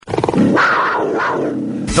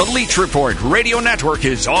The Leach Report Radio Network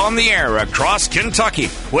is on the air across Kentucky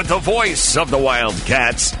with the voice of the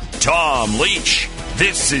Wildcats, Tom Leach.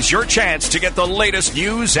 This is your chance to get the latest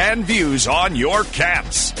news and views on your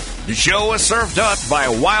Cats. The show is served up by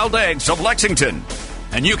Wild Eggs of Lexington.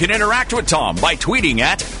 And you can interact with Tom by tweeting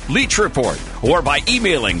at Leach Report or by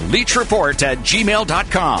emailing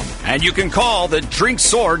leachreport@gmail.com. And you can call the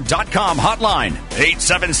drinksword.com hotline,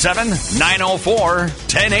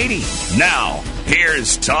 877-904-1080. Now,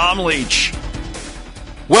 here's Tom Leach.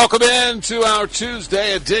 Welcome in to our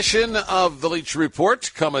Tuesday edition of the Leach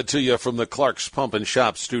Report, coming to you from the Clark's Pump and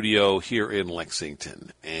Shop studio here in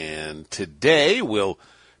Lexington. And today we'll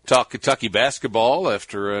talk Kentucky basketball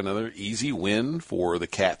after another easy win for the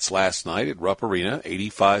Cats last night at Rupp Arena,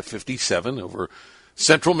 85-57 over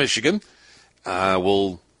Central Michigan.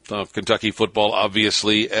 We'll talk Kentucky football,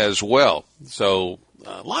 obviously, as well. So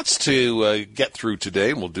lots to get through today,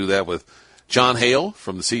 and we'll do that with Jon Hale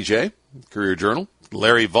from the CJ, Courier-Journal,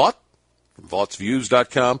 Larry Vaught from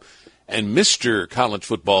VaughtsViews.com, and Mr. College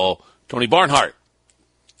Football, Tony Barnhart.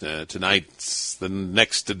 Tonight's the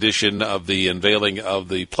next edition of the unveiling of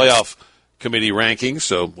the playoff committee rankings.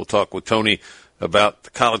 So we'll talk with Tony about the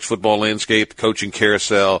college football landscape, the coaching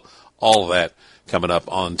carousel, all of that coming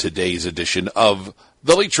up on today's edition of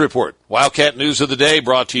the Leach Report. Wildcat News of the Day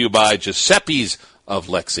brought to you by Giuseppe's of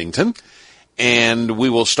Lexington. And we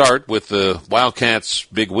will start with the Wildcats'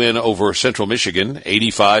 big win over Central Michigan,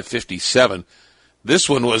 85-57. This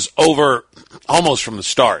one was over almost from the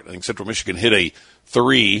start. I think Central Michigan hit a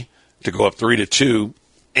 3 to go up 3-2,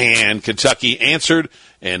 and Kentucky answered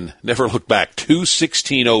and never looked back. 2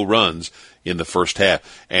 16-0 runs in the first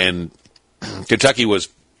half, and Kentucky was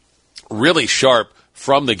really sharp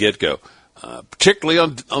from the get-go, particularly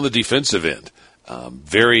on the defensive end.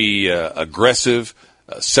 Very aggressive,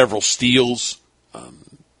 several steals,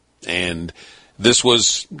 and this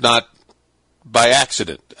was not by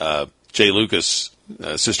accident. Jay Lucas,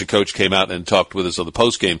 assistant coach, came out and talked with us on the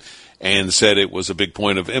postgame and said it was a big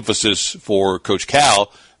point of emphasis for Coach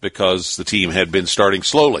Cal because the team had been starting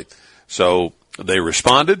slowly. So they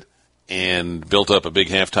responded and built up a big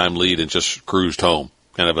halftime lead and just cruised home.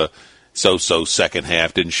 Kind of a so-so second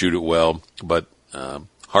half, didn't shoot it well, but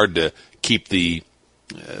hard to keep the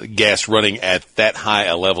gas running at that high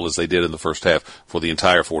a level as they did in the first half for the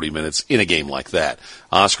entire 40 minutes in a game like that.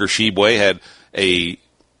 Oscar Tshiebwe had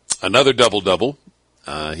another double-double.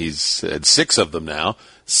 He's had 6 of them now,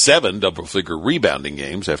 7 double-figure rebounding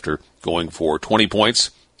games after going for 20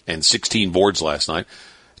 points and 16 boards last night.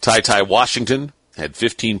 Ty Washington had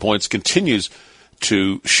 15 points, continues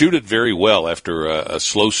to shoot it very well after a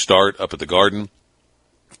slow start up at the Garden.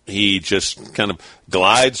 He just kind of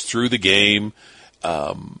glides through the game.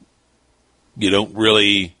 You don't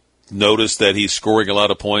really notice that he's scoring a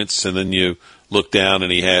lot of points, and then you look down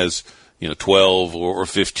and he has 12 or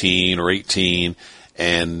 15 or 18,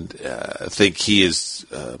 and I think he is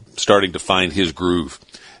starting to find his groove.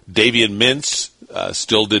 Davian Mintz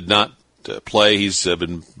still did not play. He's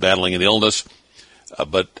been battling an illness.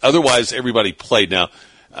 But otherwise, everybody played. Now,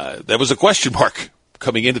 that was a question mark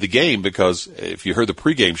coming into the game because if you heard the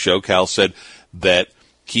pregame show, Cal said that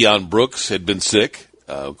Keon Brooks had been sick.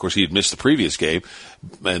 Of course, he had missed the previous game,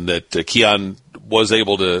 and that Keon was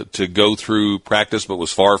able to go through practice but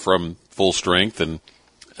was far from full strength. And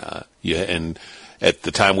at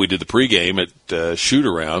the time we did the pregame at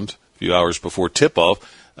shoot-around, a few hours before tip-off,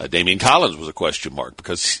 Damian Collins was a question mark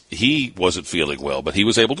because he wasn't feeling well, but he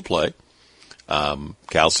was able to play.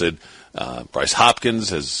 Cal said Bryce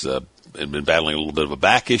Hopkins has been battling a little bit of a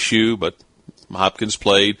back issue, but Hopkins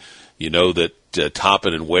played. You know that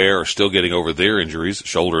Toppin and Ware are still getting over their injuries,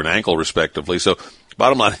 shoulder and ankle respectively. So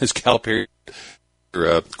bottom line is Calipari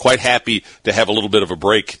are quite happy to have a little bit of a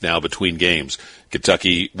break now between games.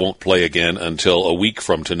 Kentucky won't play again until a week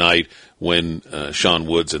from tonight when Sean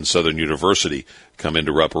Woods and Southern University come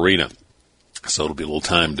into Rupp Arena. So it'll be a little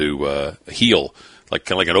time to heal,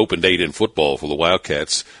 kind of like an open date in football for the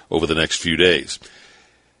Wildcats over the next few days.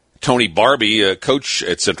 Tony Barbie, coach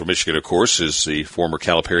at Central Michigan, of course, is the former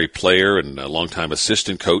Calipari player and a longtime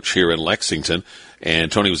assistant coach here in Lexington.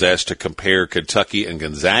 And Tony was asked to compare Kentucky and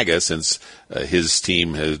Gonzaga since his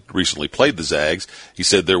team has recently played the Zags. He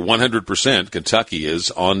said they're 100%. Kentucky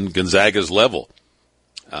is on Gonzaga's level.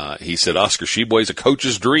 He said Oscar Tshiebwe is a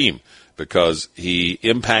coach's dream because he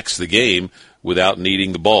impacts the game without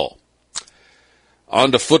needing the ball.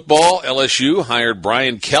 On to football, LSU hired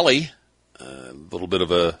Brian Kelly. A little bit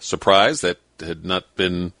of a surprise that had not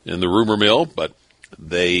been in the rumor mill, but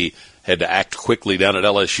they had to act quickly down at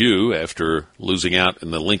LSU after losing out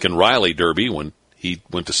in the Lincoln Riley Derby when he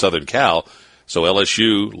went to Southern Cal. So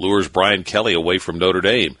LSU lures Brian Kelly away from Notre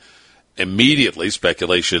Dame. Immediately,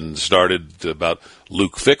 speculation started about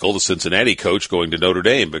Luke Fickell, the Cincinnati coach, going to Notre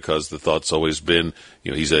Dame, because the thought's always been,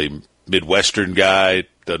 he's a Midwestern guy,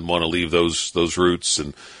 doesn't want to leave those roots,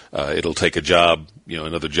 and it'll take a job,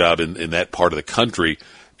 another job in that part of the country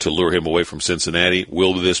to lure him away from Cincinnati.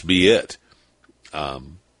 Will this be it?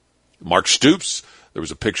 Mark Stoops, there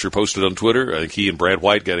was a picture posted on Twitter. I think he and Brad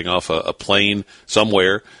White getting off a plane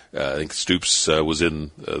somewhere. I think Stoops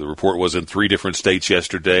the report was in 3 different states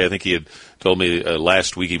yesterday. I think he had told me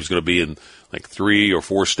last week he was going to be in like 3 or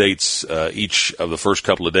 4 states each of the first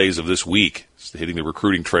couple of days of this week, hitting the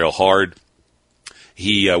recruiting trail hard.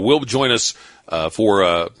 He will join us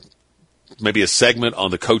for maybe a segment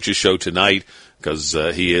on the Coaches Show tonight, because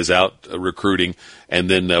he is out recruiting. And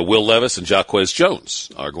then Will Levis and Jaquez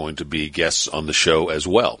Jones are going to be guests on the show as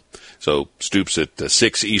well. So Stoops at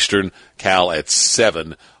 6 Eastern, Cal at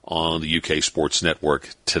 7 on the UK Sports Network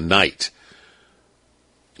tonight.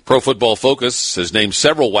 Pro Football Focus has named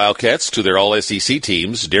several Wildcats to their All-SEC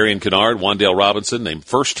teams. Darian Kennard, Wandale Robinson named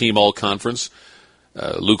first-team All-Conference.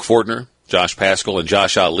 Luke Fortner, Josh Paschal, and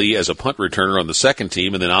Josh Ali as a punt returner on the second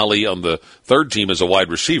team, and then Ali on the third team as a wide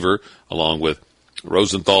receiver, along with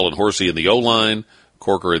Rosenthal and Horsey in the O-line,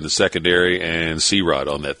 Corker in the secondary, and C-Rod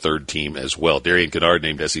on that third team as well. Darian Kennard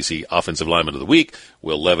named SEC Offensive Lineman of the Week.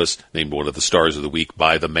 Will Levis named one of the Stars of the Week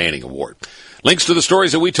by the Manning Award. Links to the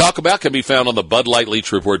stories that we talk about can be found on the Bud Light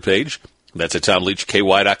Leach Report page. That's at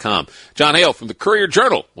TomLeachKY.com. Jon Hale from the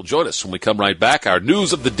Courier-Journal will join us when we come right back. Our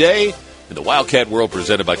news of the day in the Wildcat world,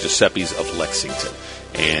 presented by Giuseppe's of Lexington.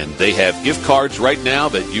 And they have gift cards right now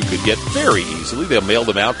that you could get very easily. They'll mail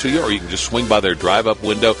them out to you, or you can just swing by their drive-up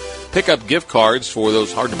window, pick up gift cards for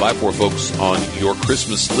those hard-to-buy-for folks on your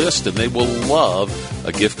Christmas list, and they will love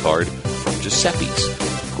a gift card from Giuseppe's.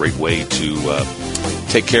 Great way to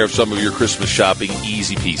take care of some of your Christmas shopping,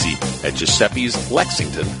 easy peasy, at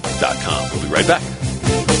Giuseppe'sLexington.com. We'll be right back.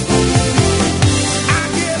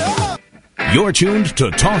 You're tuned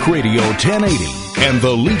to Talk Radio 1080 and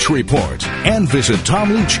The Leach Report. And visit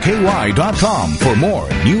TomLeachKY.com for more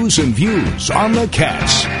news and views on the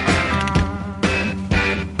Cats.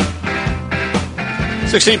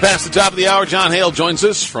 16 past the top of the hour. Jon Hale joins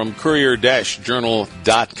us from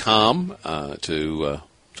Courier-Journal.com to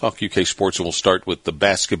talk UK sports. And we'll start with the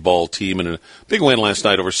basketball team and a big win last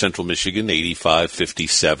night over Central Michigan,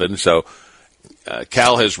 85-57. So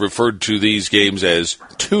Cal has referred to these games as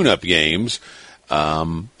tune-up games.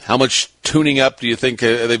 How much tuning up do you think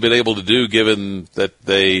they've been able to do, given that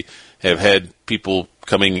they have had people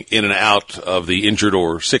coming in and out of the injured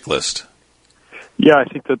or sick list? Yeah, I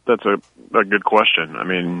think that's a good question. I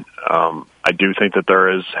mean, I do think that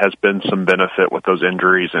there has been some benefit with those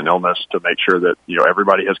injuries and illness to make sure that,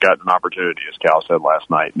 everybody has gotten an opportunity, as Cal said last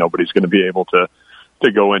night. Nobody's going to be able to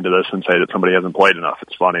go into this and say that somebody hasn't played enough.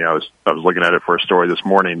 It's funny. I was looking at it for a story this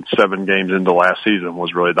morning. 7 games into last season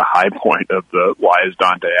was really the high point of why is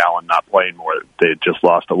Dante Allen not playing more? They had just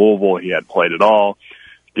lost to Louisville. He hadn't played at all.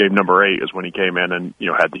 Game number 8 is when he came in and,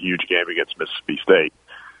 had the huge game against Mississippi State.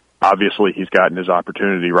 Obviously, he's gotten his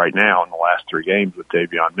opportunity right now in the last 3 games with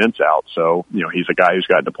Davion Mintz out. So, he's a guy who's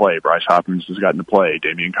gotten to play. Bryce Hopkins has gotten to play.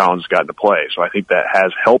 Damian Collins has gotten to play. So I think that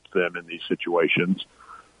has helped them in these situations.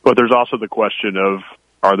 But there's also the question of,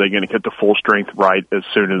 are they going to get the full strength right as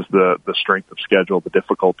soon as the strength of schedule, the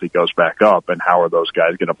difficulty goes back up, and how are those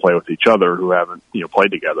guys going to play with each other who haven't, played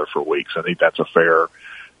together for weeks? I think that's a fair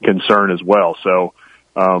concern as well. So,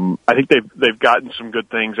 I think they've gotten some good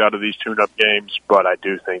things out of these tune-up games, but I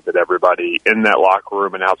do think that everybody in that locker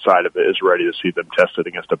room and outside of it is ready to see them tested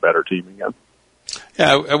against a better team again.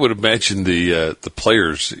 Yeah, I would imagine the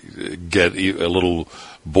players get a little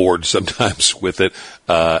bored sometimes with it,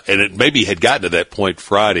 and it maybe had gotten to that point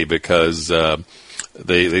Friday because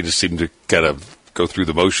they just seemed to kind of go through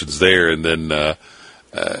the motions there, and then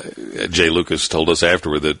Jay Lucas told us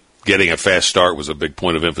afterward that getting a fast start was a big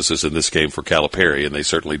point of emphasis in this game for Calipari, and they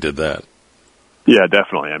certainly did that. Yeah,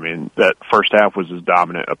 definitely. I mean, that first half was as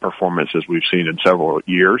dominant a performance as we've seen in several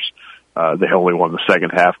years. They only won the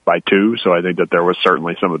second half by 2, so I think that there was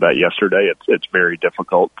certainly some of that yesterday. It's very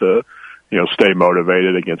difficult to, stay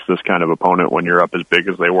motivated against this kind of opponent when you're up as big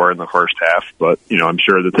as they were in the first half. But, I'm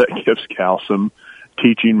sure that gives Cal some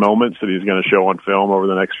teaching moments that he's going to show on film over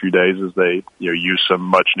the next few days as they, use some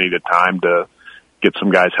much-needed time to get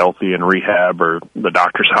some guys healthy in rehab or the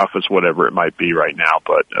doctor's office, whatever it might be right now.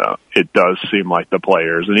 But it does seem like the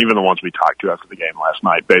players, and even the ones we talked to after the game last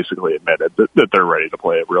night, basically admitted that they're ready to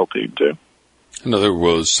play a real team, too. I know there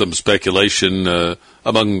was some speculation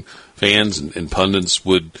among fans and pundits,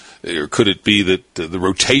 could it be that the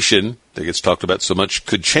rotation that gets talked about so much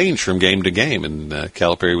could change from game to game? And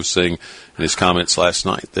Calipari was saying in his comments last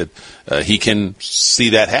night that he can see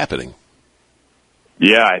that happening.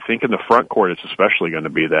 Yeah, I think in the front court it's especially going to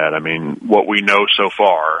be that. I mean, what we know so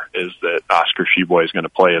far is that Oscar Tshiebwe is going to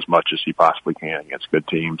play as much as he possibly can against good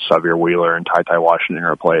teams. Xavier Wheeler and Ty Washington are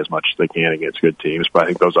going to play as much as they can against good teams. But I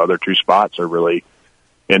think those other two spots are really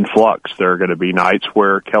in flux. There are going to be nights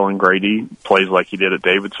where Kellen Grady plays like he did at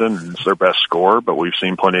Davidson and is their best scorer, but we've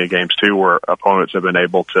seen plenty of games too where opponents have been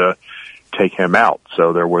able to take him out.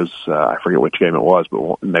 So there was, I forget which game it was,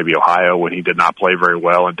 but maybe Ohio when he did not play very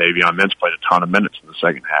well and Davion Mintz played a ton of minutes in the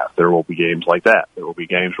second half. There will be games like that. There will be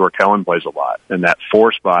games where Kellen plays a lot. And that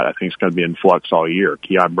 4 spot I think is going to be in flux all year.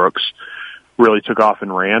 Keon Brooks really took off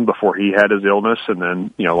and ran before he had his illness. And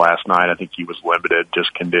then, last night I think he was limited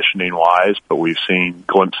just conditioning wise, but we've seen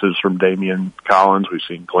glimpses from Damian Collins. We've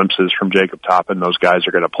seen glimpses from Jacob Toppin. Those guys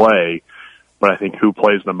are going to play, but I think who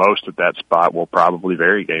plays the most at that spot will probably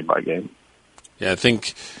vary game by game. Yeah, I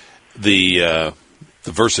think the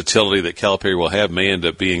versatility that Calipari will have may end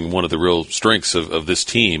up being one of the real strengths of this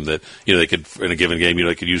team. That they could in a given game,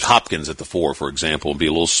 they could use Hopkins at the 4, for example, and be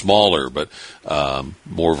a little smaller but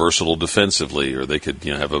more versatile defensively, or they could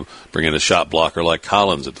bring in a shot blocker like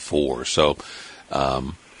Collins at the 4. So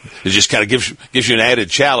it just kind of gives you an added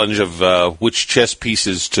challenge of which chess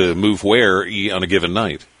pieces to move where on a given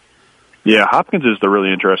night. Yeah, Hopkins is the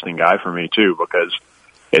really interesting guy for me too, because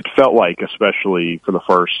it felt like, especially for the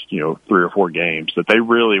first, 3 or 4 games, that they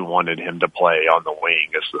really wanted him to play on the wing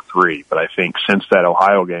as the 3. But I think since that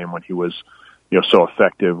Ohio game when he was, so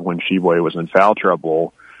effective when Tshiebwe was in foul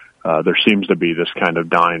trouble, there seems to be this kind of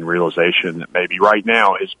dying realization that maybe right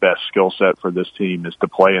now his best skill set for this team is to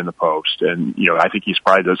play in the post. And, I think he's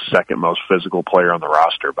probably the second most physical player on the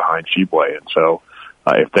roster behind Tshiebwe. And so,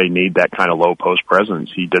 if they need that kind of low post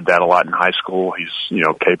presence, he did that a lot in high school. He's,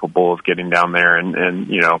 capable of getting down there and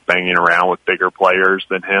banging around with bigger players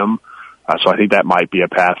than him. So I think that might be a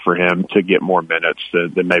path for him to get more minutes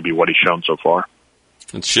than maybe what he's shown so far.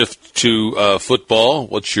 Let's shift to football.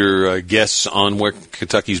 What's your guess on where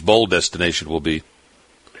Kentucky's bowl destination will be?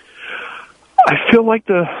 I feel like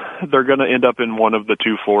they're going to end up in one of the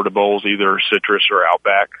 2 Florida bowls, either Citrus or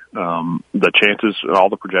Outback. The chances, all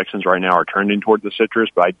the projections right now are trending toward the Citrus,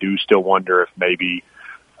 but I do still wonder if maybe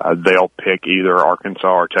they'll pick either Arkansas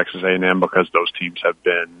or Texas A&M because those teams have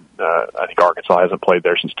been, I think Arkansas hasn't played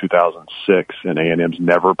there since 2006 and A&M's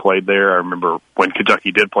never played there. I remember when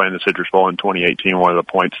Kentucky did play in the Citrus Bowl in 2018, one of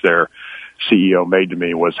the points their CEO made to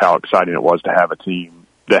me was how exciting it was to have a team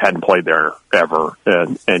that hadn't played there ever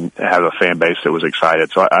and have a fan base that was excited.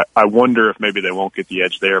 So I wonder if maybe they won't get the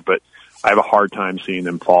edge there, but I have a hard time seeing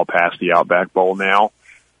them fall past the Outback Bowl now.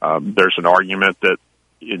 There's an argument that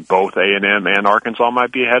in both A&M and Arkansas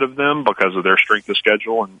might be ahead of them because of their strength of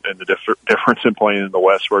schedule and the difference in playing in the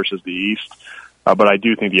West versus the East. But I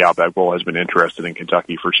do think the Outback Bowl has been interested in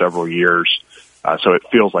Kentucky for several years. So it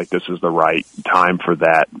feels like this is the right time for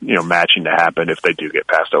that, matching to happen if they do get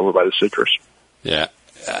passed over by the Citrus. Yeah.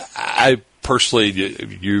 I personally,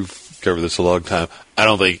 you've covered this a long time, I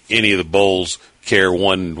don't think any of the bowls care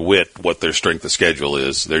one whit what their strength of schedule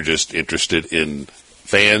is. They're just interested in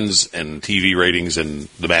fans and TV ratings and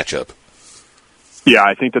the matchup. Yeah,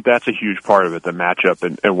 I think that's a huge part of it, the matchup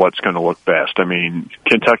and what's going to look best. I mean,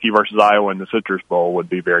 Kentucky versus Iowa in the Citrus Bowl would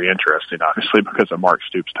be very interesting, obviously, because of Mark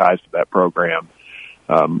Stoops' ties to that program.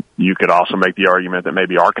 You could also make the argument that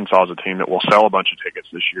maybe Arkansas is a team that will sell a bunch of tickets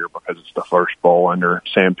this year because it's the first bowl under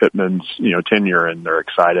Sam Pittman's, tenure, and they're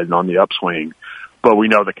excited and on the upswing. But we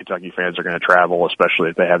know that Kentucky fans are going to travel, especially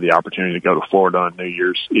if they have the opportunity to go to Florida on New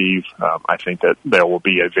Year's Eve. I think that there will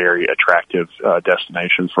be a very attractive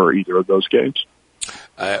destination for either of those games.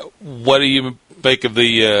 What do you make of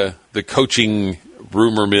the coaching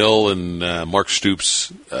rumor mill and Mark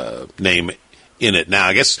Stoops' name in it? Now,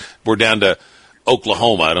 I guess we're down to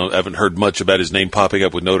Oklahoma. I haven't heard much about his name popping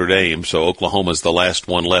up with Notre Dame, so Oklahoma's the last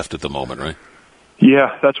one left at the moment, right?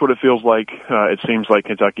 Yeah, that's what it feels like. It seems like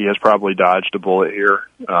Kentucky has probably dodged a bullet here.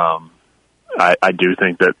 I do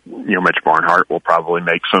think that Mitch Barnhart will probably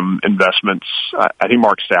make some investments. I think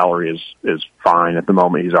Mark's salary is fine at the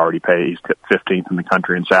moment. He's already paid. He's 15th in the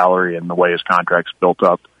country in salary, and the way his contract's built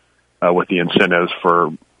up with the incentives for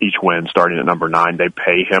each win starting at number 9, they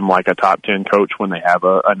pay him like a top 10 coach when they have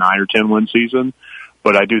a 9 or 10 win season.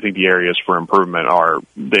 But I do think the areas for improvement are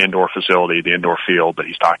the indoor facility, the indoor field that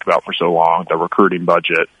he's talked about for so long, the recruiting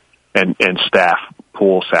budget, and staff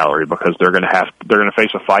pool salary, because they're going to face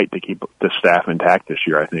a fight to keep the staff intact this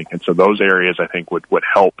year, I think. And so those areas I think would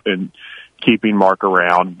help in keeping Mark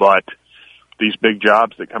around, but these big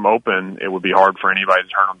jobs that come open, it would be hard for anybody to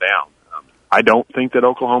turn them down. I don't think that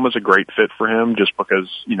Oklahoma's a great fit for him just because,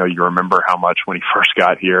 you remember how much when he first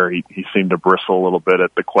got here, he seemed to bristle a little bit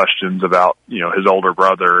at the questions about, his older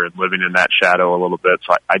brother and living in that shadow a little bit.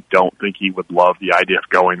 So I don't think he would love the idea of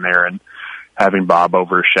going there and having Bob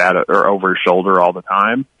over his shoulder all the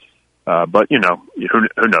time. But who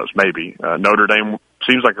knows? Maybe Notre Dame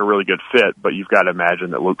seems like a really good fit, but you've got to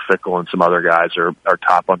imagine that Luke Fickell and some other guys are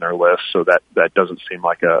top on their list. So that doesn't seem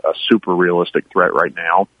like a super realistic threat right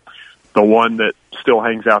now. The one that still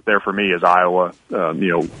hangs out there for me is Iowa.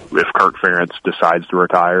 If Kirk Ferentz decides to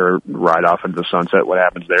retire, ride off into the sunset, what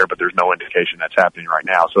happens there? But there's no indication that's happening right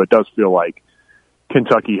now. So it does feel like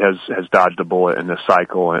Kentucky has dodged a bullet in this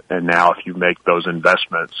cycle, and now if you make those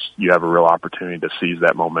investments, you have a real opportunity to seize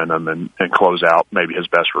that momentum and close out maybe his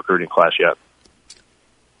best recruiting class yet.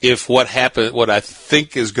 If what I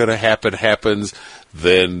think is going to happen happens,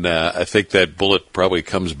 then I think that bullet probably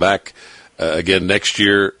comes back again next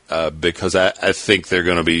year because I think they're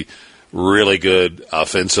going to be really good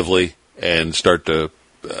offensively and start to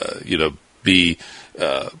be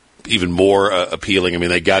even more appealing. I mean,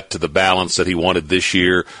 they got to the balance that he wanted this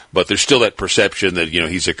year, but there's still that perception that,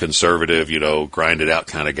 he's a conservative, grind it out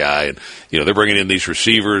kind of guy. And, they're bringing in these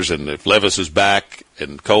receivers, and if Levis is back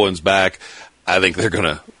and Cohen's back, I think they're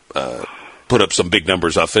going to put up some big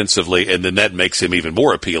numbers offensively, and then that makes him even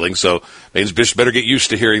more appealing. So Haynes Bishop better get used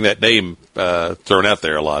to hearing that name thrown out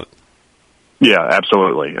there a lot. Yeah,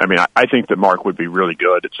 absolutely. I mean, I think that Mark would be really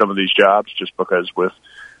good at some of these jobs just because with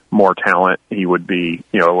more talent, he would be,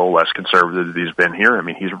 a little less conservative than he's been here. I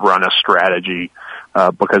mean, he's run a strategy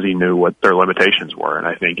because he knew what their limitations were. And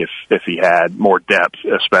I think if he had more depth,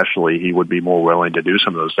 especially, he would be more willing to do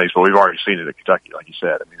some of those things. But we've already seen it at Kentucky, like you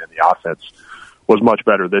said. I mean, the offense was much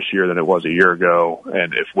better this year than it was a year ago.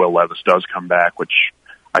 And if Will Levis does come back, which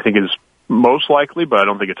I think is most likely, but I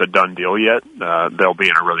don't think it's a done deal yet, they'll be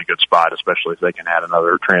in a really good spot, especially if they can add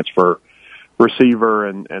another transfer receiver,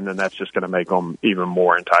 and then that's just going to make them even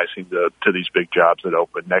more enticing to these big jobs that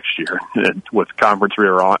open next year. And with conference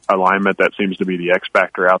realignment, that seems to be the X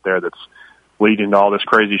factor out there that's leading to all this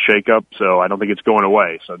crazy shakeup. So I don't think it's going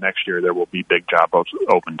away. So next year there will be big jobs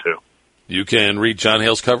open too. You can read Jon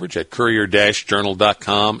Hale's coverage at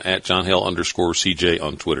courier-journal.com at Jon Hale_CJ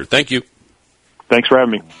on Twitter. Thank you. Thanks for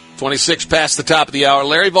having me. 26 past the top of the hour.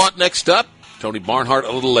 Larry Vaught next up. Tony Barnhart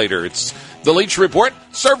a little later. It's the Leach Report,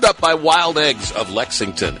 served up by Wild Eggs of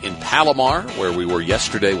Lexington in Palomar, where we were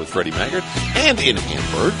yesterday with Freddie Maggard, and in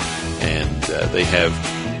Hamburg. And they have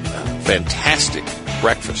fantastic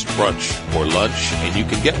breakfast, brunch, or lunch. And you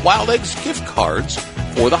can get Wild Eggs gift cards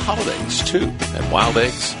for the holidays, too, at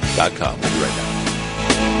wildeggs.com. We'll be right back.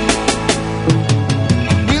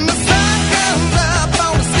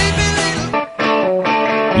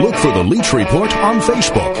 Look for the Leach Report on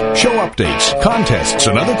Facebook. Show updates, contests,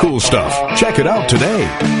 and other cool stuff. Check it out today.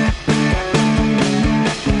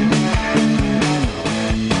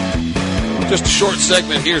 Just a short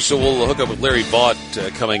segment here, so we'll hook up with Larry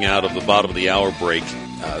Vaught coming out of the bottom of the hour break.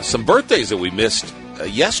 Some birthdays that we missed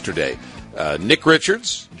yesterday. Nick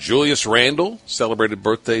Richards, Julius Randle celebrated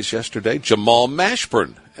birthdays yesterday. Jamal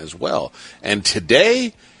Mashburn as well. And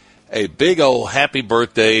today, a big old happy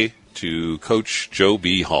birthday to Coach Joe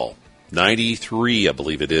B. Hall. 93, I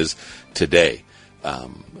believe it is, today.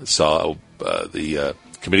 Saw the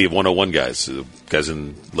Committee of 101 guys, guys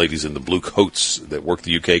and ladies in the blue coats that work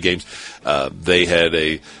the UK games. They had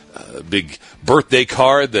a big birthday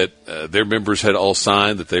card that their members had all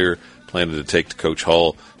signed that they're planning to take to Coach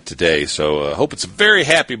Hall today. So I hope it's a very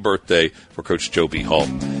happy birthday for Coach Joe B. Hall.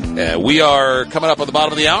 We are coming up on the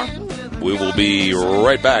bottom of the hour. We will be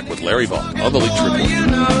right back with Larry Vaught on the Leach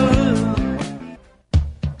Report.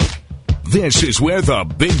 This is where the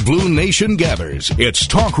Big Blue Nation gathers. It's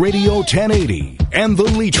Talk Radio 1080 and the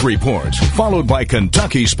Leach Report, followed by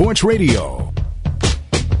Kentucky Sports Radio.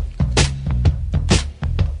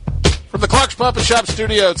 From the Clark's Pump and Shop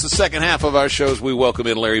studio, it's the second half of our shows. We welcome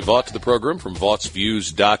in Larry Vaught to the program from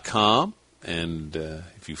VaughtsViews.com. And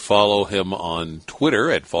if you follow him on Twitter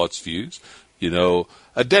at VaughtsViews,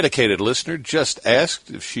 a dedicated listener just asked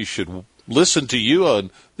if she should listen to you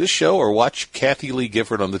on this show or watch Kathy Lee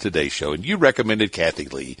Gifford on the Today Show. And you recommended Kathy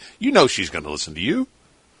Lee. You know she's going to listen to you.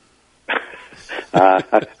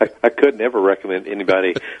 I could never recommend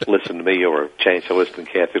anybody listen to me or change to listen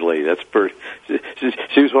to Kathy Lee. That's pretty.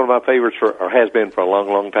 She was one of my favorites or has been for a long,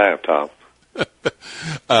 long time, Tom.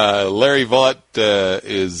 Larry Vaught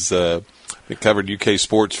is covered UK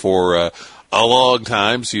sports for a long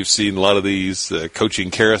time, so you've seen a lot of these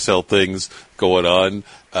coaching carousel things going on.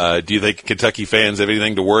 Do you think Kentucky fans have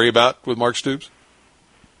anything to worry about with Mark Stoops?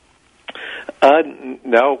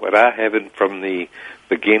 No, but I haven't from the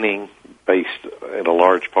beginning, based in a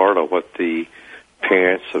large part on what the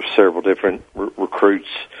parents of several different recruits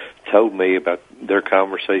told me about their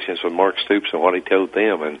conversations with Mark Stoops and what he told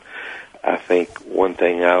them. And I think one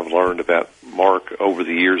thing I've learned about Mark over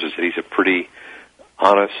the years is that he's a pretty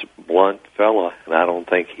honest, blunt fella, and I don't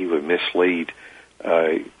think he would mislead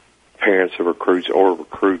parents of recruits or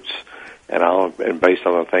recruits. And based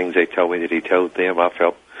on the things they told me that he told them, I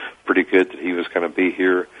felt pretty good that he was going to be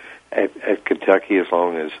here at Kentucky as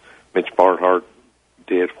long as Mitch Barnhart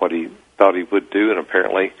did what he thought he would do, and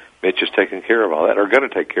apparently Mitch is taking care of all that, or going to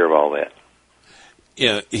take care of all that.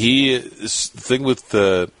 Yeah, the thing with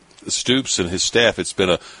Stoops and his staff, it's been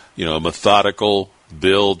a methodical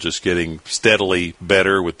build, just getting steadily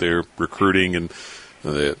better with their recruiting and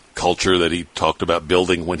the culture that he talked about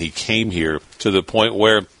building when he came here, to the point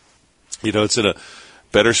where it's in a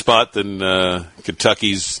better spot than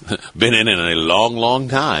Kentucky's been in a long, long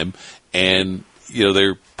time, and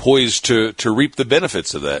they're poised to reap the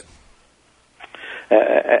benefits of that.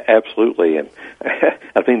 Absolutely, and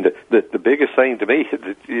I mean the biggest thing to me,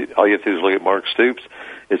 all you have to do is look at Mark Stoops,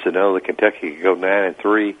 is to know that Kentucky could go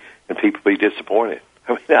 9-3 and people be disappointed.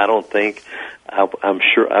 I mean, I don't think I'm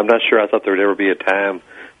not sure. I thought there would ever be a time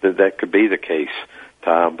that could be the case,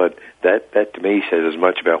 Tom. But that to me says as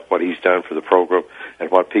much about what he's done for the program and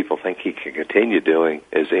what people think he can continue doing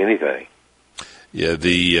as anything. Yeah,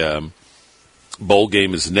 the bowl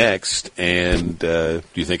game is next, and do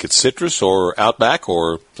you think it's Citrus or Outback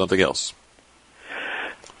or something else?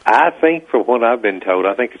 I think, from what I've been told,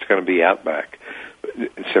 I think it's going to be Outback,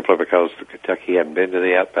 simply because Kentucky hadn't been to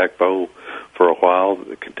the Outback Bowl for a while.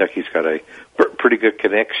 Kentucky's got a pretty good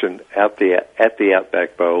connection at the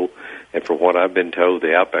Outback Bowl, and from what I've been told,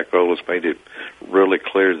 the Outback Bowl has made it really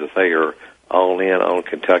clear that they are all in on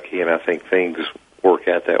Kentucky, and I think things work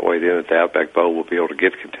out that way. Then at the Outback Bowl, we'll be able to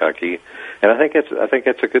get Kentucky, and I think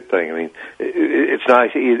that's a good thing. I mean, it's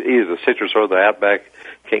nice either the Citrus or the Outback.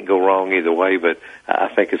 Can't go wrong either way, but I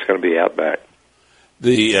think it's going to be Outback.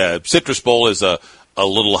 The Citrus Bowl is a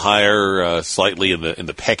little higher, slightly in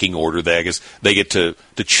the pecking order. I guess they get to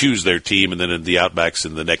choose their team, and then in the Outback's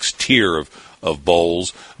in the next tier of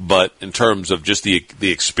bowls. But in terms of just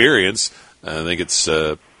the experience, I think it's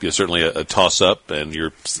certainly a toss up. And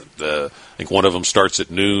I think one of them starts at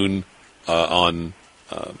noon on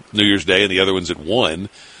New Year's Day, and the other one's at 1.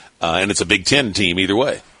 And it's a Big Ten team either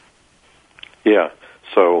way. Yeah.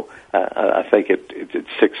 So I think it's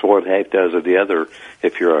 6-1, half does of the other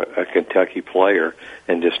if you're a Kentucky player,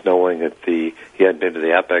 and just knowing that he hadn't been to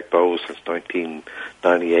the Outback Bowl since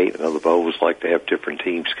 1998, and other bowls like to have different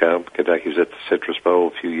teams come. Kentucky was at the Citrus Bowl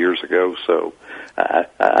a few years ago, so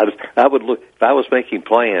I would look, if I was making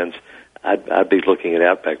plans, I'd be looking at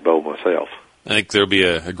Outback Bowl myself. I think there'll be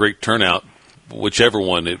a great turnout, whichever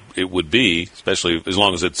one it would be, especially as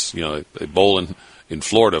long as it's a bowl in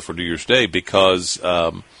Florida for New Year's Day, because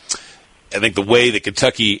I think the way that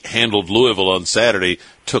Kentucky handled Louisville on Saturday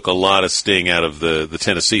took a lot of sting out of the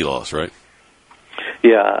Tennessee loss, right?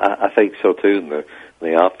 Yeah, I think so too. And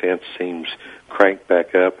the offense seems cranked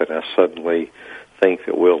back up, and I suddenly think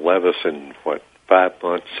that Will Levis, in 5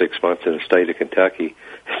 months, 6 months in the state of Kentucky,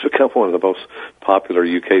 has become one of the most popular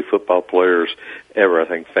UK football players ever. I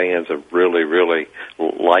think fans have really, really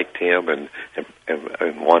liked him, and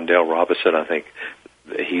Wandale Robinson, I think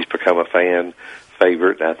he's become a fan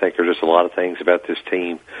favorite. I think there's just a lot of things about this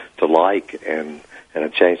team to like, and a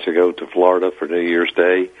chance to go to Florida for New Year's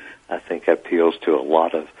Day, I think appeals to a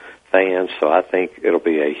lot of fans. So I think it'll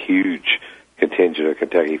be a huge contingent of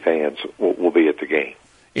Kentucky fans will be at the game.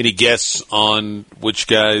 Any guess on which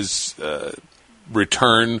guys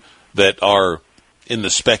return that are in the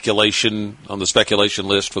speculation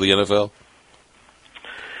list for the NFL?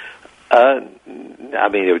 I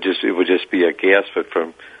mean, it would just be a guess, but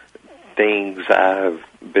from things I've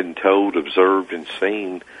been told, observed, and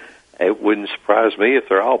seen, it wouldn't surprise me if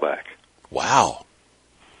they're all back. Wow,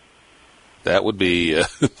 that would be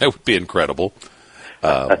incredible.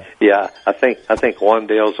 Yeah, I think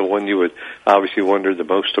Wandale's the one you would obviously wonder the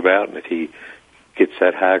most about, and if he gets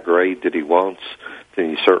that high grade that he wants, then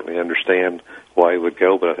you certainly understand why he would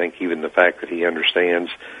go. But I think even the fact that he understands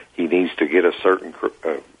he needs to get a certain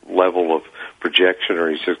level of projection, or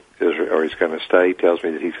he's going to stay, tells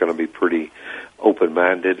me that he's going to be pretty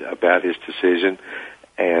open-minded about his decision.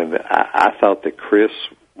 And I thought that Chris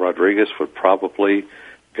Rodriguez would probably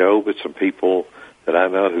go, but some people that I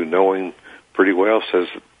know who know him pretty well says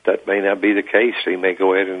that may not be the case. He may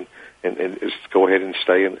go ahead and just go ahead and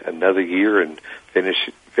stay another year and finish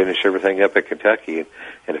everything up at Kentucky.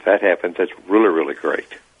 And if that happens, that's really, really great.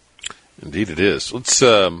 Indeed it is. Let's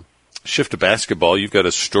shift to basketball. You've got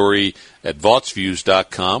a story at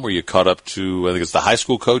VaughtViews.com where you caught up to, I think it's the high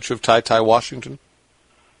school coach of Ty Washington.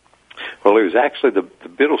 Well, he was actually the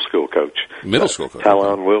middle school coach. Middle school coach.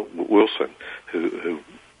 Talon Wilson, who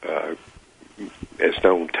has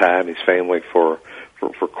known Ty and his family for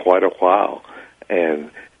quite a while, and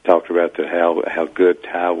talked about how good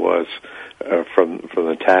Ty was from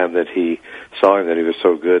the time that he saw him, that he was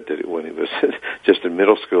so good that when he was just in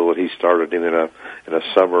middle school, that he started him in a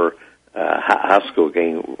summer high school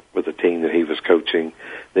game with the team that he was coaching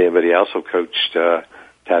then. But he also coached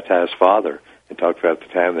Ty's father, and talked about the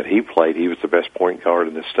time that he played. He was the best point guard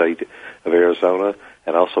in the state of Arizona,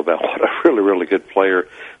 and also about what a really, really good player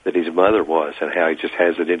that his mother was, and how he just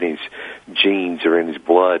has it in his genes or in his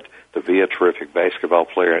blood to be a terrific basketball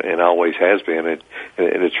player, and always has been. And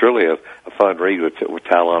it's really a fun read with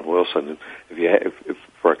Talon Wilson. If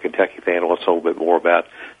for a Kentucky fan wants a little bit more about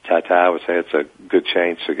Ty, I would say it's a good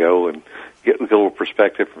chance to go and get a little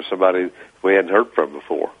perspective from somebody we hadn't heard from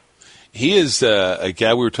before. He is a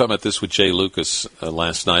guy. We were talking about this with Jay Lucas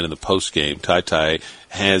last night in the post game. Ty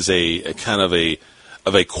has a kind of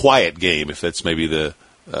a quiet game, if that's maybe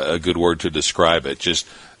a good word to describe it. Just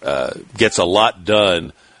gets a lot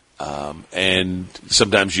done, and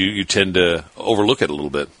sometimes you tend to overlook it a little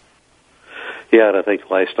bit. Yeah, and I think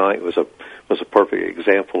last night was a perfect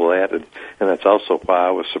example of that, and that's also why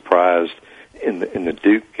I was surprised in the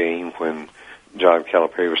Duke game when John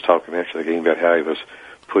Calipari was talking after the game about how he was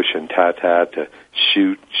pushing Ty to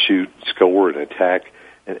shoot, score, and attack,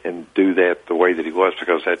 and do that the way that he was,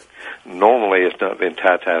 because that normally has not been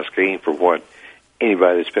Ty's game. For what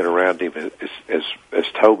anybody that's been around him has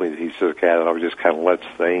told me, that he's the guy that always just kind of lets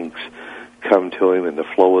things come to him in the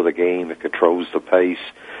flow of the game, that controls the pace.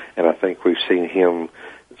 And I think we've seen him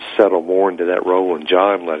settle more into that role, and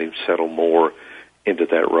John let him settle more into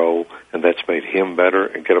that role, and that's made him better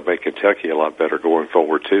and going to make Kentucky a lot better going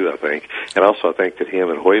forward too, I think. And also I think that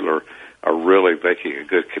him and Wheeler are really making a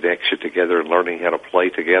good connection together and learning how to play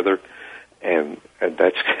together, and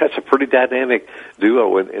that's a pretty dynamic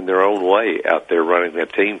duo in their own way out there running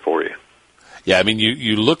that team for you. Yeah, I mean,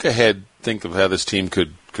 you look ahead, think of how this team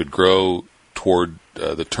could grow toward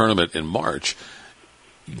the tournament in March.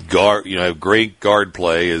 Great guard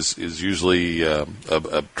play is usually a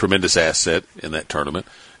tremendous asset in that tournament,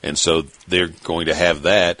 and so they're going to have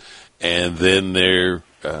that, and then they're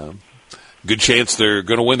good chance they're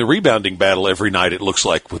going to win the rebounding battle every night, it looks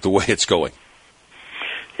like, with the way it's going.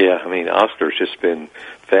 Yeah, I mean, Oscar's just been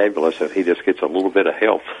fabulous, and he just gets a little bit of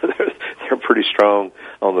help. They're pretty strong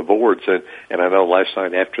on the boards, and I know last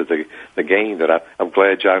night after the game that I'm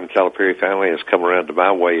glad John Calipari finally has come around to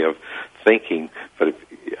my way of thinking. But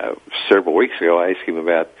several weeks ago, I asked him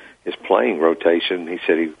about his playing rotation. He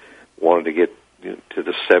said he wanted to get to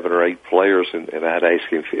the 7 or 8 players, and I'd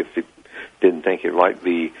asked him if he didn't think it might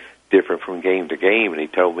be different from game to game, and he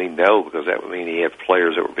told me no, because that would mean he had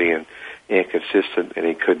players that were being inconsistent, and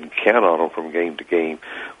he couldn't count on them from game to game.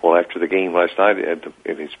 Well, after the game last night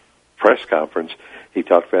in his press conference, he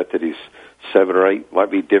talked about that his 7 or 8 might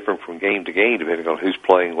be different from game to game, depending on who's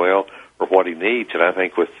playing well or what he needs. And I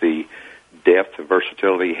think with the depth and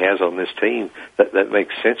versatility he has on this team, that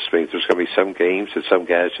makes sense to me. There's going to be some games that some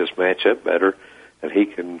guys just match up better, and he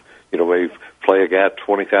can, maybe play a guy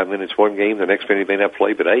 25 minutes one game, the next minute he may not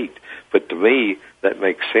play but 8. But to me, that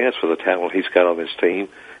makes sense with the talent he's got on his team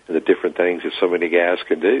and the different things that so many guys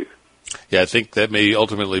can do. Yeah, I think that may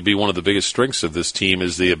ultimately be one of the biggest strengths of this team,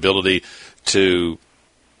 is the ability to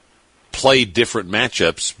play different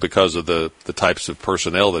matchups because of the types of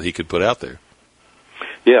personnel that he could put out there.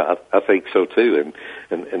 Yeah, I think so too,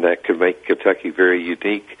 and that could make Kentucky very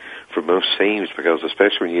unique for most teams, because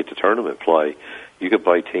especially when you get to tournament play, you can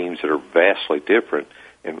play teams that are vastly different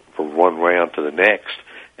from one round to the next,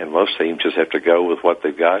 and most teams just have to go with what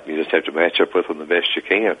they've got, and you just have to match up with them the best you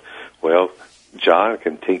can. Well, John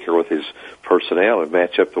can tinker with his personnel and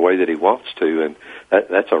match up the way that he wants to, and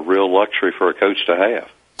that's a real luxury for a coach to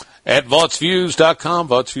have. At VaughtsViews.com,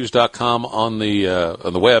 VaughtsViews.com on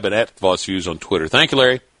the web, and at VaughtsViews on Twitter. Thank you,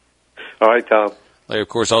 Larry. All right, Tom. Larry, of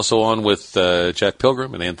course, also on with Jack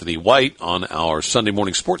Pilgrim and Anthony White on our Sunday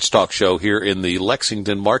morning sports talk show here in the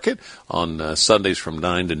Lexington market on Sundays from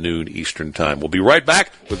 9 to noon Eastern Time. We'll be right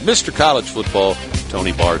back with Mr. College Football,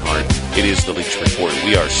 Tony Barnhart. It is the Leach Report.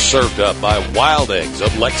 We are served up by Wild Eggs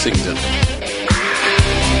of Lexington.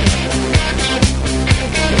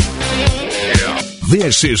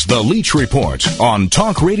 This is the Leach Report on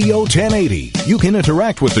Talk Radio 1080. You can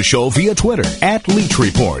interact with the show via Twitter at Leach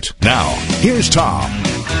Report. Now, here's Tom.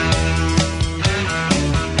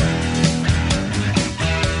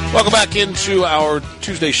 Welcome back into our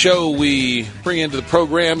Tuesday show. We bring into the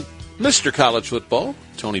program Mr. College Football,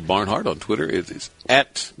 Tony Barnhart on Twitter. It is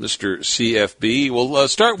at Mr. CFB. We'll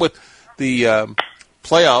start with the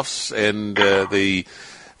playoffs, and the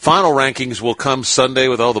final rankings will come Sunday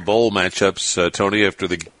with all the bowl matchups, Tony, after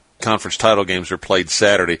the conference title games are played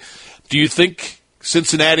Saturday. Do you think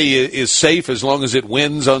Cincinnati is safe as long as it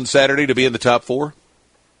wins on Saturday to be in the top four?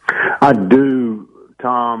 I do,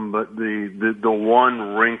 Tom, but the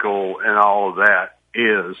one wrinkle in all of that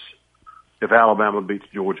is if Alabama beats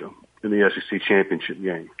Georgia in the SEC championship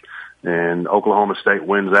game and Oklahoma State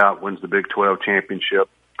wins the Big 12 championship,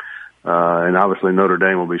 and obviously Notre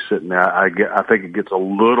Dame will be sitting there. I think it gets a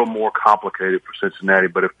little more complicated for Cincinnati.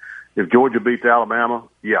 But if Georgia beats Alabama,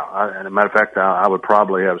 yeah. And as a matter of fact, I would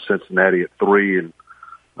probably have Cincinnati at 3 and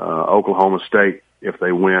Oklahoma State if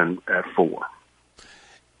they win at 4.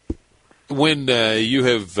 When you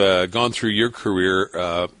have gone through your career,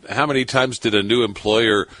 how many times did a new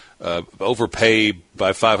employer overpay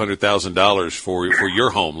by $500,000 for your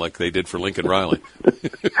home like they did for Lincoln Riley?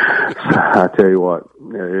 I tell you what,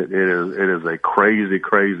 it is a crazy,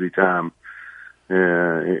 crazy time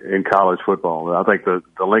in college football. I think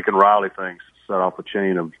the Lincoln Riley thing set off a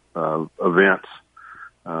chain of events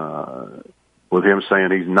with him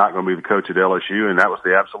saying he's not going to be the coach at LSU, and that was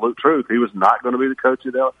the absolute truth. He was not going to be the coach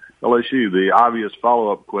at LSU. The obvious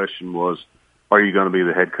follow-up question was, are you going to be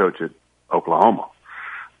the head coach at Oklahoma?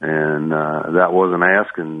 And that wasn't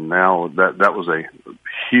asked, and now that was a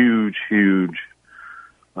huge, huge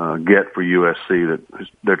get for USC that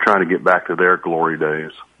they're trying to get back to their glory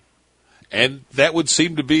days. And that would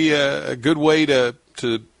seem to be a good way to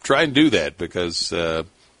try and do that, because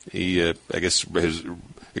he, I guess,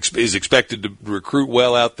 is expected to recruit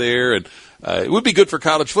well out there, and it would be good for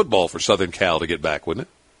college football for Southern Cal to get back, wouldn't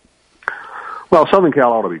it? Well, Southern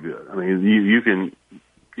Cal ought to be good. I mean, you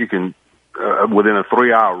can within a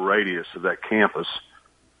 3-hour radius of that campus,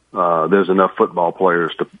 there's enough football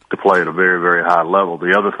players to play at a very, very high level.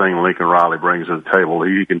 The other thing Lincoln Riley brings to the table,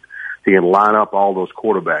 he can line up all those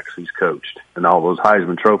quarterbacks he's coached and all those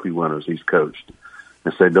Heisman Trophy winners he's coached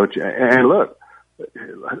and say, don't you? And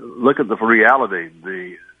look at the reality.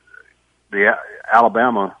 The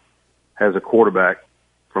Alabama has a quarterback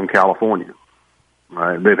from California.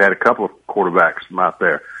 Right? They've had a couple of quarterbacks out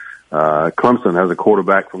there. Clemson has a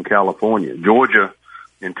quarterback from California. Georgia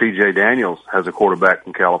and T.J. Daniels has a quarterback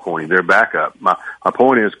from California. They're backup. My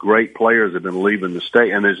point is, great players have been leaving the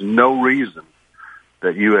state, and there's no reason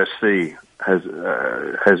that USC has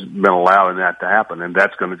been allowing that to happen, and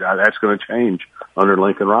that's going to change under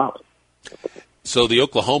Lincoln Riley. So the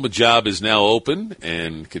Oklahoma job is now open,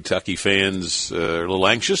 and Kentucky fans are a little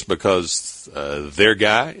anxious because their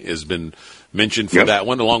guy has been mentioned for that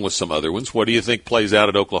one, along with some other ones. What do you think plays out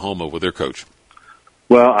at Oklahoma with their coach?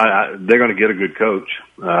 Well, they're going to get a good coach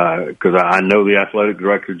because I know the athletic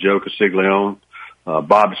director, Joe Castiglione.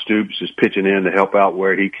 Bob Stoops is pitching in to help out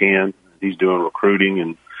where he can. He's doing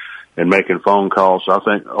recruiting and making phone calls. So I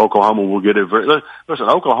think Oklahoma will get it. Listen,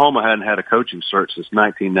 Oklahoma hadn't had a coaching search since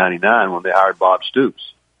 1999 when they hired Bob Stoops.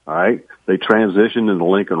 All right, they transitioned into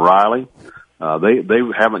Lincoln Riley. They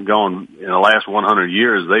haven't gone in the last 100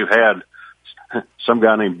 years. They've had some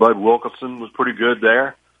guy named Bud Wilkinson was pretty good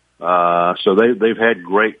there. So they've had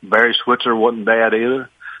great. Barry Switzer wasn't bad either.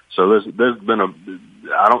 So there's been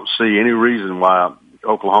I don't see any reason why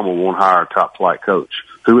Oklahoma won't hire a top flight coach.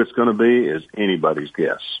 Who it's going to be is anybody's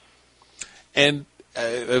guess. And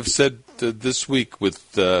I've said this week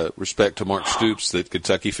with respect to Mark Stoops that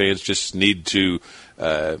Kentucky fans just need to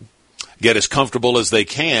get as comfortable as they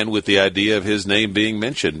can with the idea of his name being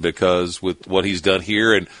mentioned, because with what he's done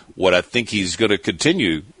here and what I think he's going to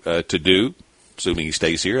continue to do, assuming he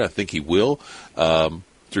stays here, I think he will,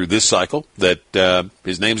 through this cycle, that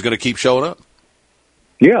his name's going to keep showing up.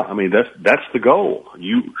 Yeah, I mean, that's the goal.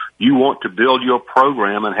 You want to build your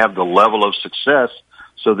program and have the level of success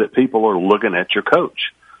so that people are looking at your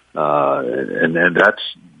coach. And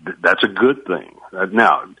that's a good thing.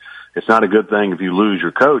 Now, it's not a good thing if you lose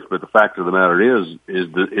your coach, but the fact of the matter is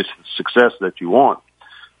it's the success that you want.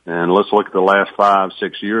 And let's look at the last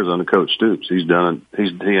 5-6 years under Coach Stoops. He and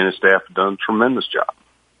his staff have done a tremendous job.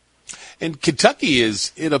 And Kentucky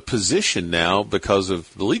is in a position now, because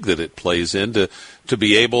of the league that it plays in, to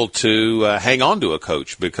be able to hang on to a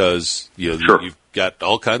coach, because Sure. got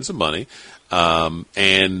all kinds of money.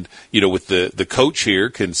 And, with the coach here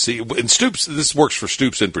can see, and Stoops, this works for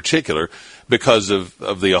Stoops in particular because of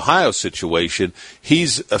the Ohio situation.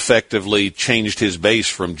 He's effectively changed his base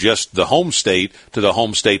from just the home state to the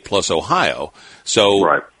home state plus Ohio.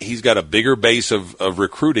 So He's got a bigger base of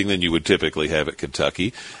recruiting than you would typically have at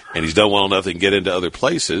Kentucky. And he's done well enough to get into other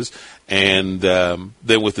places. And,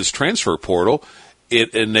 then with this transfer portal,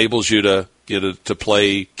 it enables you to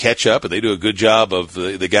play catch up, and they do a good job of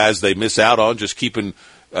the guys they miss out on, just keeping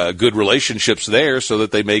good relationships there so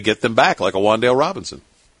that they may get them back, like a Wan'Dale Robinson.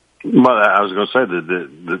 Well, I was going to say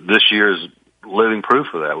that this year is living proof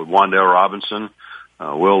of that with Wan'Dale Robinson,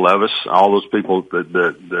 Will Levis, all those people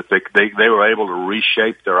that they were able to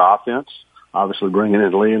reshape their offense. Obviously, bringing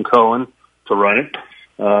in Liam Cohen to run it.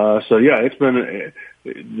 It's been.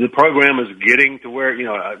 The program is getting to where,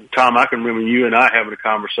 Tom, I can remember you and I having a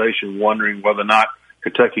conversation wondering whether or not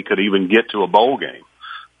Kentucky could even get to a bowl game,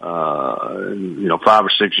 5 or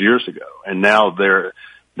 6 years ago. And now they're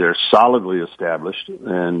solidly established,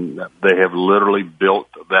 and they have literally built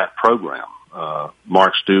that program.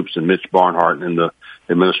 Mark Stoops and Mitch Barnhart and the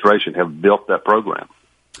administration have built that program.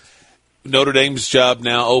 Notre Dame's job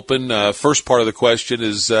now open. First part of the question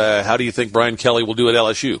is, how do you think Brian Kelly will do at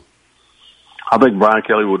LSU? I think Brian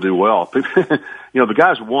Kelly will do well. The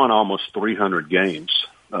guy's won almost 300 games.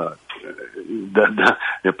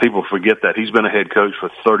 People forget that. He's been a head coach for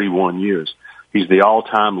 31 years. He's the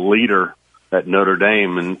all-time leader at Notre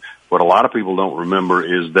Dame. And what a lot of people don't remember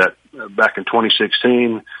is that back in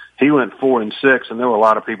 2016, he went 4-6, and there were a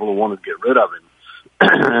lot of people who wanted to get rid of him.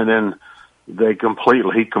 And then he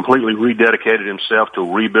completely rededicated himself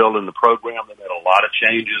to rebuilding the program. They made a lot of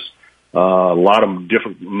changes. A lot of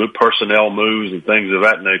different personnel moves and things of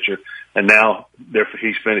that nature. And now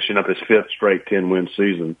he's finishing up his 5th straight 10-win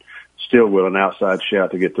season, still with an outside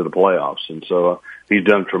shot to get to the playoffs. And so he's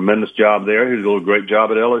done a tremendous job there. He's doing a great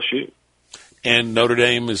job at LSU. And Notre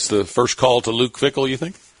Dame is the first call to Luke Fickell, you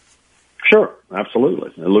think? Sure,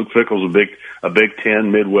 absolutely. And Luke Fickell's a Big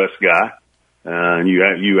Ten Midwest guy. And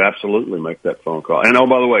you absolutely make that phone call. And,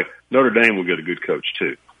 by the way, Notre Dame will get a good coach,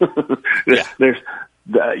 too.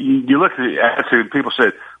 You look at the attitude, people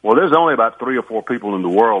said, well, there's only about 3 or 4 people in the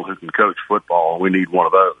world who can coach football, and we need one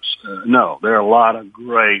of those. No, there are a lot of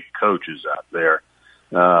great coaches out there,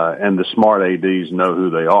 and the smart ADs know who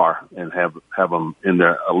they are and have them in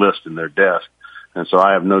a list in their desk. And so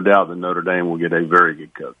I have no doubt that Notre Dame will get a very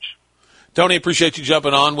good coach. Tony, appreciate you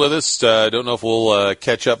jumping on with us. Don't know if we'll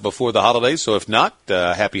catch up before the holidays, so if not,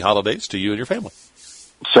 happy holidays to you and your family.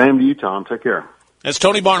 Same to you, Tom. Take care. That's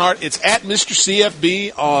Tony Barnhart. It's at Mr.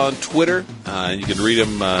 CFB on Twitter. And you can read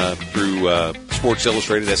him through Sports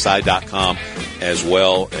Illustrated, SI.com as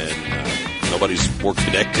well. And nobody's more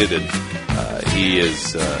connected, and he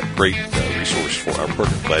is a great resource for our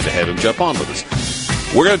program. Glad to have him jump on with us.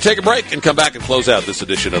 We're going to take a break and come back and close out this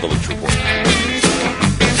edition of the Leach Report.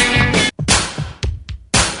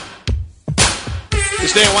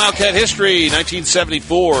 This day in Wildcat history,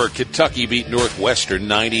 1974, Kentucky beat Northwestern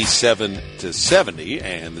 97-70,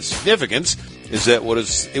 and the significance is that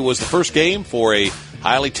it was the first game for a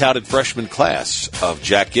highly touted freshman class of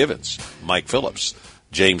Jack Givens, Mike Phillips,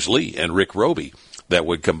 James Lee, and Rick Roby that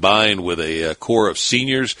would combine with a core of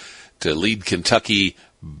seniors to lead Kentucky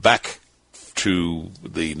back to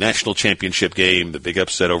the national championship game, the big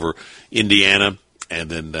upset over Indiana, and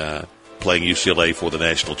then playing UCLA for the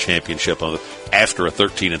national championship after a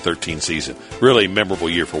 13-13 season. Really memorable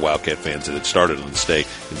year for Wildcat fans, and it started on this day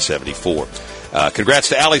in 74. Congrats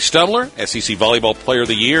to Allie Stumler, SEC Volleyball Player of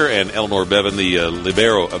the Year, and Eleanor Bevan, the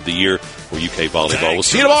Libero of the Year for UK Volleyball. We'll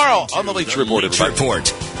see you tomorrow on the Leach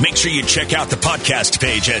Report. Make sure you check out the podcast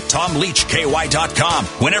page at TomLeachKY.com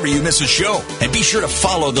whenever you miss a show. And be sure to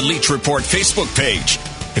follow the Leach Report Facebook page.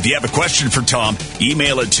 If you have a question for Tom,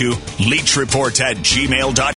 email it to leachreport@gmail.com.